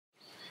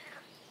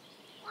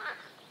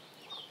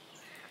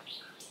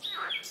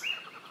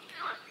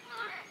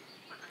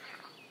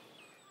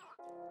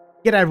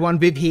G'day everyone,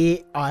 Viv here.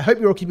 I hope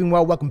you're all keeping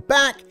well. Welcome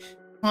back.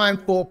 Time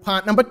for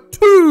part number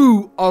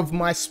 2 of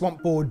my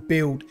swamp board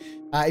build.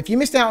 If you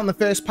missed out on the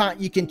first part,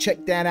 you can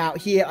check that out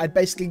here. I'd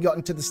basically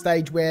gotten to the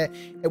stage where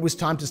it was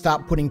time to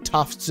start putting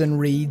tufts and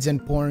reeds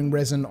and pouring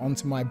resin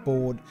onto my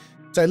board.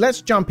 So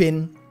let's jump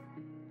in.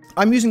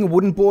 I'm using a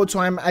wooden board,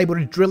 so I'm able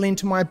to drill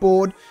into my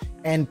board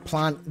and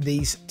plant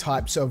these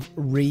types of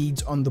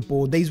reeds on the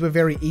board. These were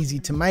very easy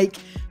to make.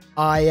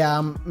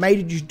 I made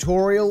a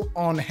tutorial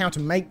on how to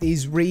make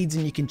these reeds,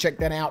 and you can check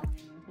that out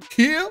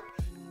here.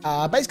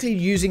 Basically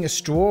using a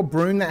straw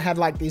broom that had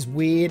like these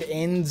weird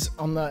ends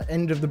on the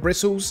end of the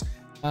bristles.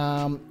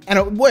 And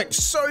it worked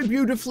so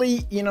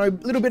beautifully, you know, a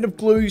little bit of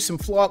glue, some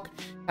flock,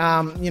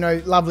 you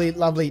know,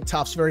 lovely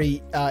tufts,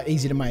 very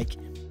easy to make.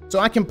 So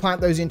I can plant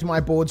those into my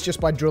boards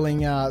just by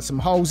drilling some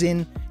holes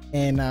in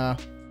and,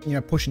 you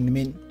know, pushing them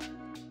in.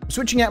 I'm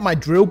switching out my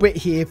drill bit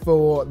here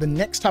for the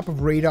next type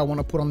of reed I want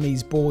to put on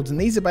these boards, and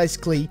these are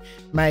basically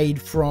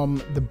made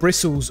from the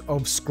bristles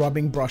of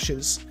scrubbing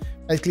brushes.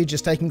 Basically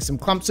just taking some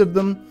clumps of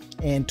them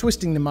and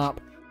twisting them up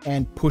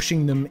and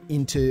pushing them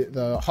into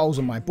the holes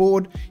on my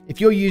board.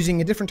 If you're using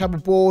a different type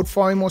of board,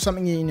 foam or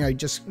something, you know,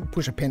 just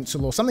push a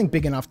pencil or something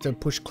big enough to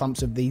push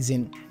clumps of these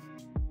in.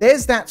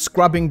 There's that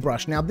scrubbing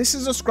brush. Now this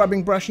is a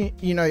scrubbing brush,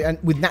 you know, and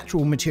with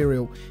natural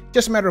material.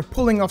 Just a matter of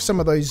pulling off some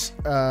of those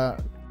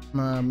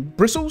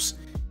bristles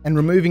and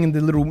removing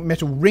the little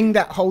metal ring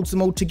that holds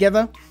them all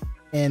together,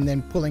 and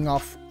then pulling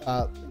off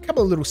a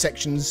couple of little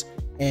sections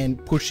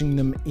and pushing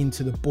them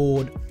into the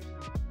board.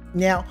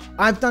 Now,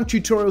 I've done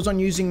tutorials on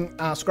using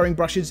scrubbing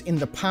brushes in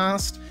the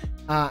past.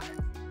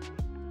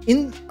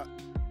 In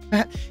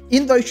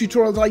those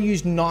tutorials, I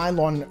used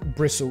nylon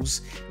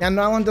bristles. Now,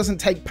 nylon doesn't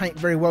take paint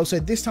very well, so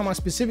this time I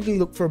specifically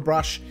looked for a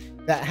brush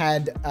that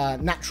had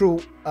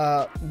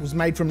was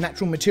made from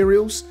natural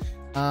materials.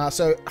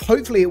 So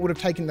hopefully it would have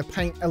taken the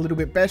paint a little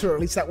bit better, or at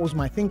least that was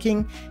my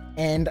thinking,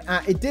 and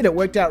it did. It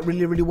worked out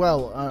really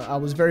well. I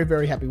was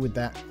very happy with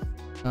that.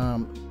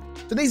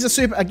 So these are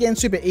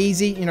super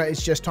easy. You know,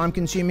 it's just time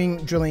consuming,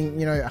 drilling,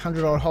 you know,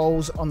 100 odd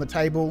holes on the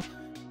table,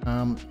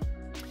 and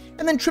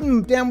then trim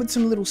them down with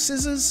some little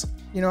scissors.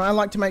 You know, I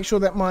like to make sure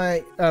that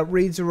my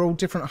reeds are all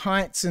different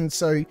heights, and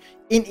so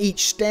in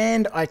each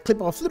stand I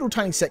clip off little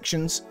tiny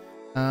sections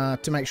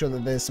to make sure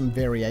that there's some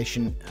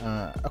variation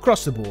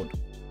across the board.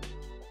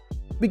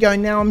 We go.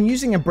 Now I'm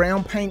using a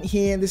brown paint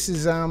here. This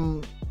is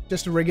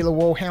just a regular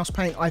wall house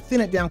paint. I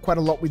thin it down quite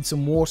a lot with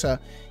some water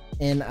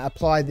and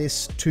apply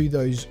this to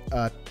those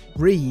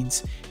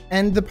reeds,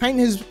 and the paint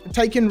has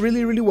taken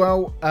really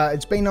well.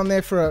 It's been on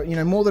there for you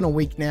know, more than a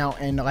week now,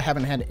 and I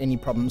haven't had any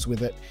problems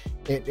with it.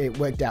 It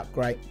worked out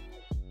great.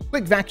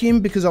 Quick vacuum,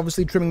 because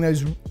obviously trimming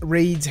those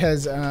reeds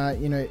has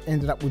you know,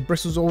 ended up with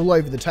bristles all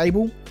over the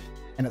table,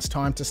 and it's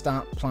time to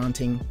start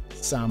planting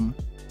some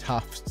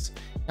tufts.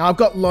 Now I've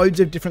got loads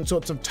of different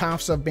sorts of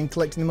tufts. I've been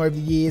collecting them over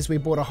the years. We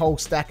bought a whole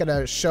stack at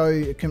a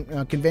show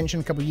convention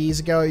a couple of years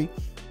ago,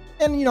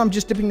 and you know, I'm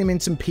just dipping them in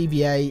some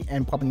PVA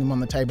and popping them on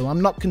the table.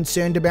 I'm not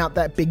concerned about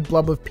that big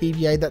blob of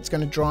PVA that's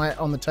going to dry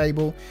on the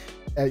table.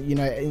 You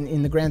know,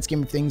 in the grand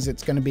scheme of things,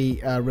 it's going to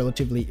be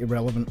relatively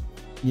irrelevant.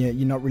 You're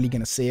not really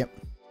going to see it.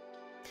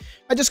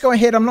 I just go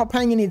ahead. I'm not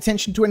paying any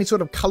attention to any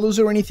sort of colors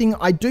or anything.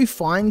 I do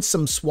find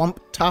some swamp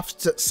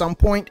tufts at some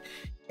point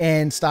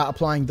and start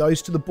applying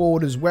those to the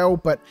board as well,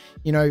 but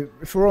you know,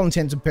 for all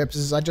intents and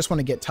purposes, I just want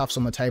to get tufts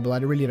on the table. I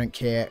really don't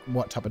care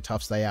what type of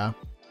tufts they are.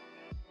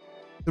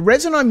 The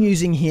resin I'm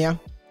using here,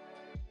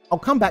 I'll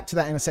come back to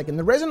that in a second.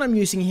 The resin I'm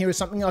using here is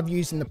something I've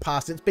used in the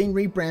past. It's been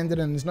rebranded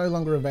and is no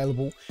longer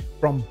available,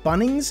 from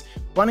Bunnings.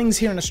 Bunnings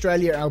here in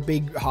Australia, our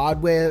big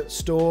hardware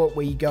store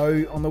where you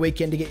go on the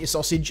weekend to get your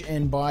sausage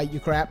and buy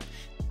your crap.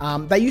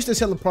 They used to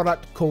sell a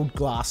product called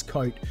Glass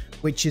Coat,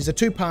 which is a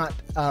 2-part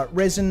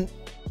resin,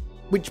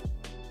 which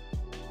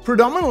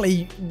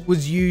predominantly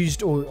was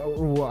used,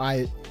 or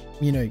I,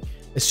 you know,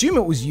 assume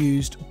it was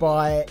used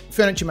by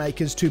furniture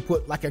makers to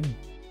put like a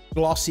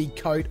glossy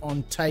coat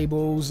on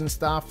tables and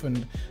stuff,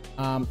 and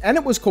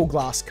it was called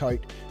Glass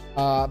Coat,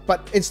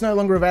 but it's no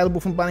longer available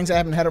from Bunnings. I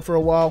haven't had it for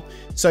a while.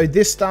 So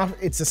this stuff,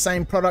 it's the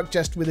same product,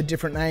 just with a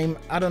different name.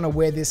 I don't know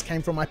where this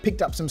came from. I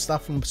picked up some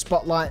stuff from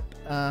Spotlight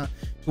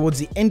towards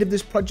the end of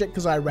this project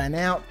because I ran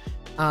out.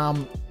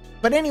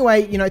 But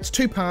anyway, you know, it's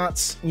 2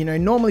 parts, you know,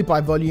 normally by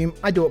volume.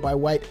 I do it by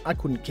weight. I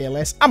couldn't care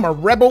less. I'm a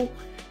rebel.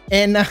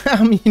 And,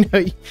 you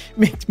know,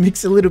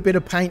 mix a little bit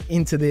of paint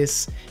into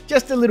this.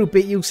 Just a little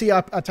bit. You'll see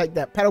I take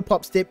that paddle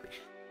pop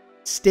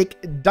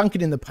stick, dunk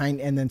it in the paint,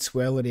 and then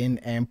swirl it in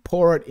and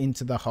pour it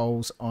into the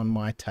holes on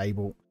my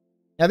table.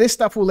 Now, this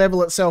stuff will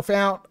level itself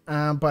out,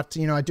 but,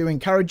 you know, I do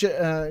encourage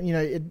it, you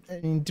know,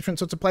 in different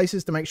sorts of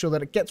places to make sure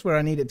that it gets where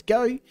I need it to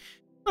go.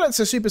 But it's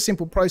a super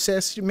simple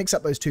process. You mix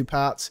up those 2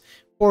 parts,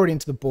 pour it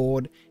into the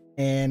board,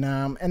 and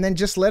then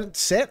just let it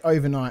set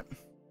overnight.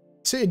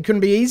 See, it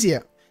couldn't be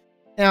easier.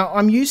 Now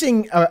I'm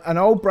using an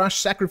old brush,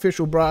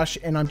 sacrificial brush,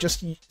 and I'm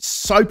just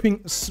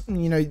soaping,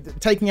 you know,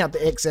 taking out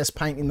the excess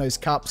paint in those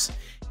cups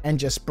and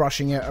just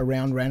brushing it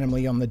around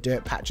randomly on the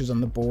dirt patches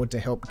on the board to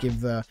help give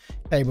the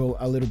table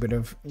a little bit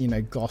of, you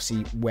know,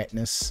 glossy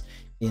wetness.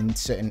 in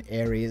certain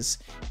areas.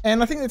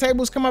 And I think the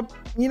table's come up,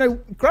 you know,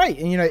 great.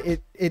 And, you know,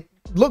 it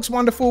looks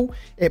wonderful.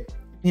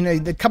 You know,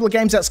 the couple of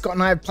games that Scott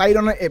and I have played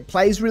on it, it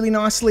plays really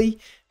nicely.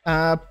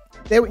 You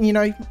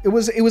know, it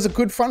was a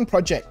good fun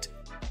project.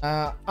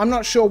 I'm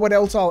not sure what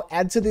else I'll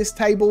add to this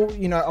table.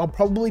 You know, I'll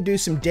probably do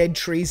some dead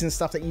trees and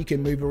stuff that you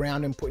can move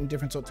around and put in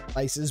different sorts of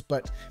places.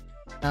 But,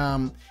 you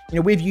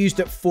know, we've used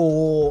it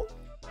for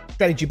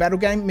strategy battle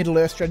game, Middle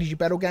Earth strategy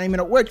battle game,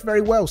 and it worked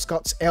very well.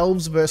 Scott's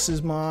elves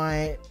versus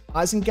my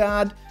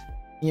Isengard.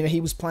 You know, he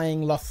was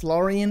playing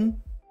Lothlorien.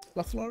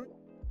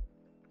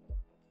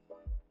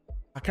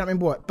 I can't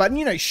remember what, but,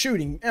 you know,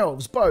 shooting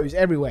elves, bows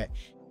everywhere.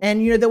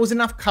 And, you know, there was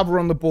enough cover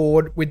on the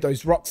board with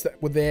those rocks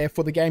that were there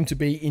for the game to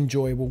be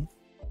enjoyable.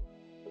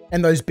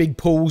 And those big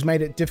pools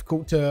made it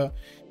difficult to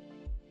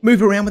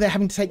move around without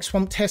having to take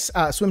swim tests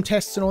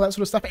and all that sort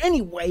of stuff.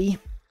 Anyway,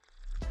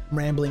 I'm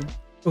rambling.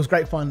 It was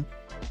great fun.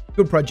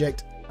 Good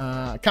project.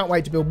 Can't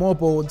wait to build more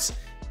boards.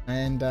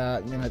 And,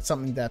 you know, it's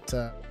something that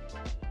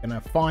I'm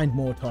going to find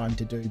more time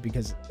to do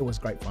because it was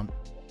great fun.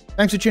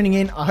 Thanks for tuning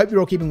in. I hope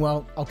you're all keeping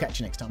well. I'll catch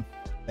you next time.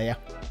 See ya.